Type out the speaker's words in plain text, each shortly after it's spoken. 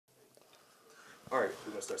All right,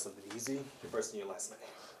 we're gonna start something easy. Your first and your last name.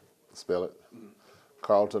 Spell it.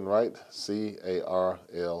 Carlton Wright, Carlton Wright.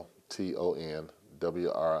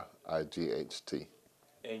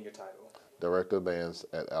 And your title. Director of Bands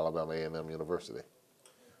at Alabama A&M University.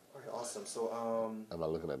 All right, awesome. So, Am I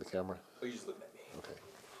looking at the camera? oh, you're just looking at me. Okay.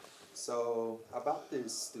 So, about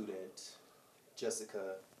this student,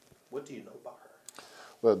 Jessica, what do you know about her?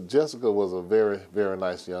 Well, Jessica was a very, very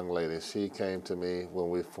nice young lady. She came to me when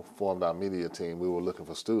we formed our media team. We were looking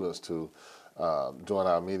for students to join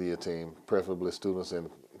our media team, preferably students in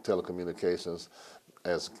telecommunications.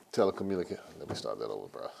 Let me start that over,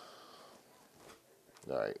 bro.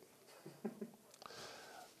 All right.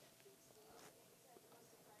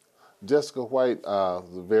 Jessica White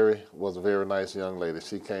was a very nice young lady.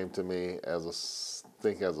 She came to me as a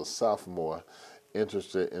sophomore,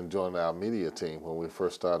 interested in joining our media team when we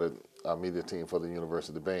first started our media team for the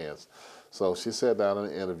University Bands. So she sat down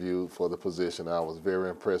and interviewed for the position. I was very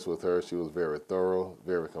impressed with her. She was very thorough,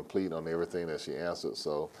 very complete on everything that she answered.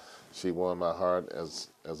 So she won my heart as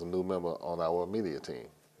a new member on our media team.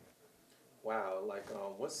 Wow,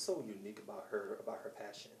 what's so unique about her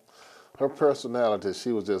passion? Her personality,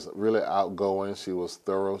 she was just really outgoing. She was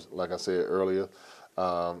thorough, like I said earlier.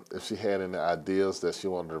 If she had any ideas that she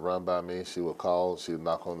wanted to run by me, she would call, she would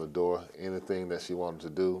knock on the door, anything that she wanted to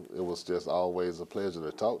do. It was just always a pleasure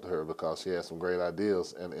to talk to her because she had some great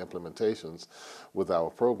ideas and implementations with our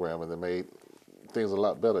program, and it made things a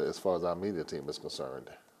lot better as far as our media team is concerned.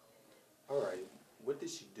 All right, what did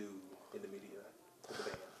she do in the media with the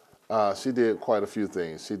band? She did quite a few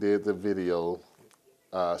things. She did the video.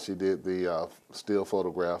 She did the still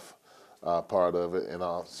photograph part of it, and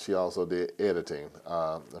she also did editing.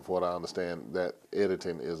 And from what I understand, that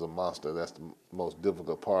editing is a monster. That's the most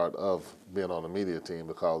difficult part of being on a media team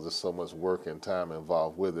because there's so much work and time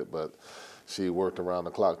involved with it. But she worked around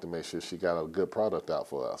the clock to make sure she got a good product out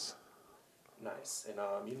for us. Nice. And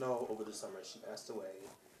over the summer she passed away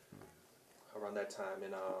around that time.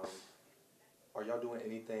 And are y'all doing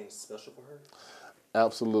anything special for her?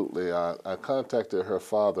 Absolutely. I contacted her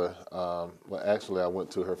father. Well, actually, I went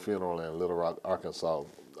to her funeral in Little Rock, Arkansas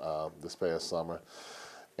this past summer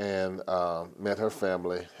and met her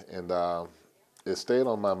family. And it stayed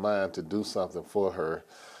on my mind to do something for her.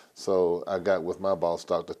 So I got with my boss,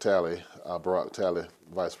 Dr. Talley, Barack Talley,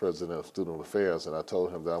 Vice President of Student Affairs, and I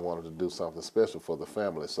told him that I wanted to do something special for the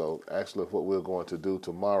family. So actually what we're going to do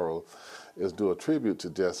tomorrow is do a tribute to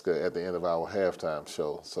Jessica at the end of our halftime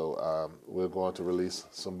show. So we're going to release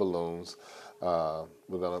some balloons. We're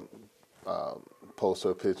going to post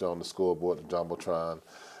her picture on the scoreboard, the Jumbotron,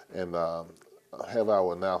 and have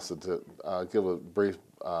our announcer to give a brief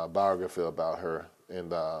biography about her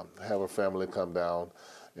and have her family come down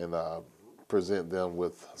and present them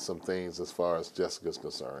with some things as far as Jessica's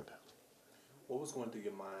concerned. What was going through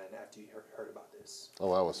your mind after you heard about this?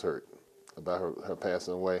 Oh, I was hurt. About her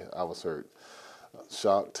passing away, I was hurt.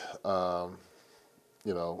 Shocked, found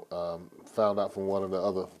out from one of the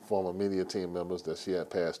other former media team members that she had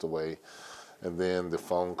passed away. And then the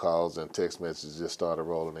phone calls and text messages just started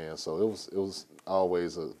rolling in. So it was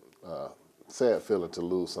always a sad feeling to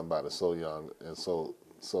lose somebody so young and so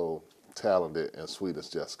talented and sweet as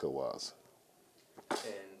Jessica was.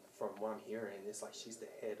 And from what I'm hearing, it's like she's the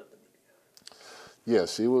head of the media. Yeah,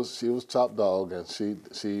 she was top dog, and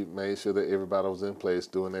she made sure that everybody was in place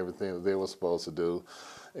doing everything that they were supposed to do.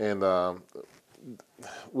 And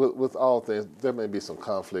with all things, there may be some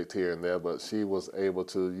conflict here and there, but she was able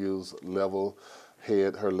to use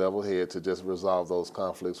her level head to just resolve those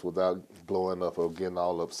conflicts without blowing up or getting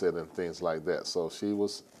all upset and things like that. So she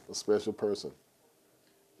was a special person.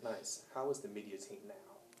 Nice. How is the media team now?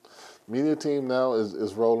 Media team now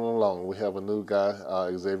is rolling along. We have a new guy,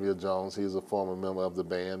 Xavier Jones. He's a former member of the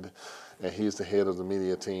band, and he's the head of the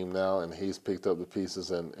media team now, and he's picked up the pieces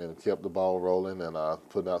and kept the ball rolling and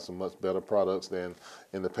putting out some much better products than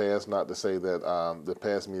in the past. Not to say that the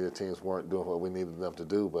past media teams weren't doing what we needed them to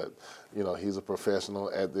do, but he's a professional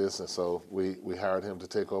at this, and so we hired him to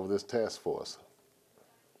take over this task for us.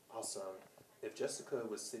 Awesome. If Jessica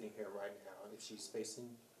was sitting here right now, and if she's facing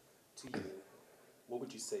to you, what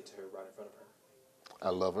would you say to her right in front of her?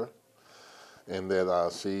 I love her, and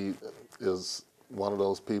that she is one of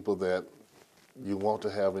those people that you want to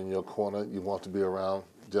have in your corner. You want to be around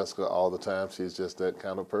Jessica all the time. She's just that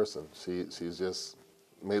kind of person. She's just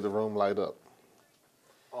made the room light up.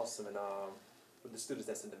 Awesome. And with the students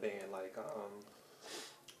that's in the band,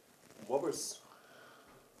 what was?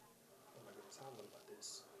 Oh my goodness, how do I know about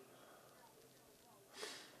this?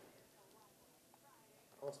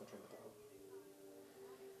 I lost my train of thought.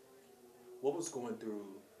 What was going through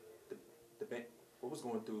the band? what was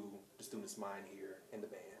going through the students' mind here in the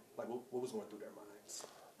band? Like, what was going through their minds?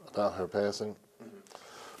 About her passing?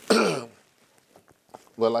 Mm-hmm.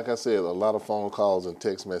 Well, like I said, a lot of phone calls and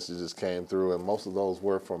text messages came through, and most of those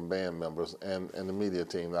were from band members and the media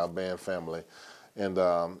team, our band family. And,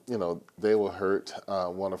 you know, they were hurt.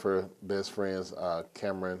 One of her best friends,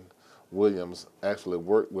 Cameron Williams, actually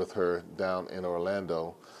worked with her down in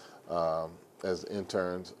Orlando as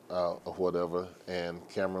interns or whatever. And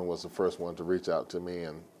Cameron was the first one to reach out to me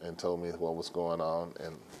and told me what was going on.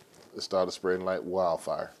 And it started spreading like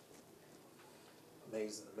wildfire.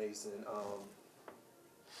 Amazing, amazing.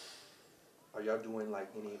 Are y'all doing like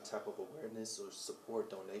any type of awareness or support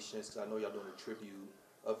donations? Because I know y'all doing a tribute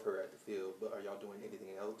of her at the field, but are y'all doing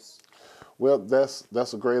anything else? Well, that's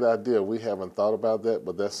a great idea. We haven't thought about that,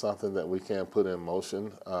 but that's something that we can put in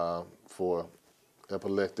motion for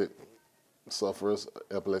epileptic sufferers,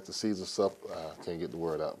 epileptic seizure sufferers. Can't get the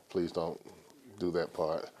word out. Please don't do that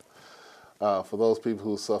part. For those people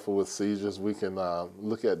who suffer with seizures, we can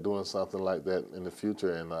look at doing something like that in the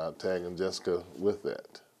future and tagging Jessica with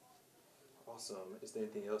that. Awesome. Is there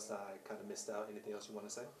anything else I kind of missed out? Anything else you want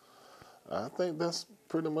to say? I think that's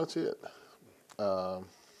pretty much it. No,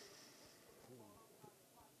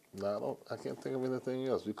 I can't think of anything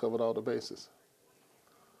else. We covered all the bases.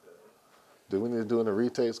 Do we need to do any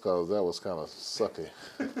retakes? Because that was kind of sucky.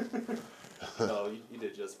 No, you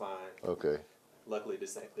did just fine. Okay. Luckily,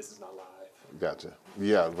 this is not live. Gotcha.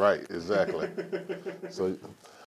 Yeah, right, exactly. So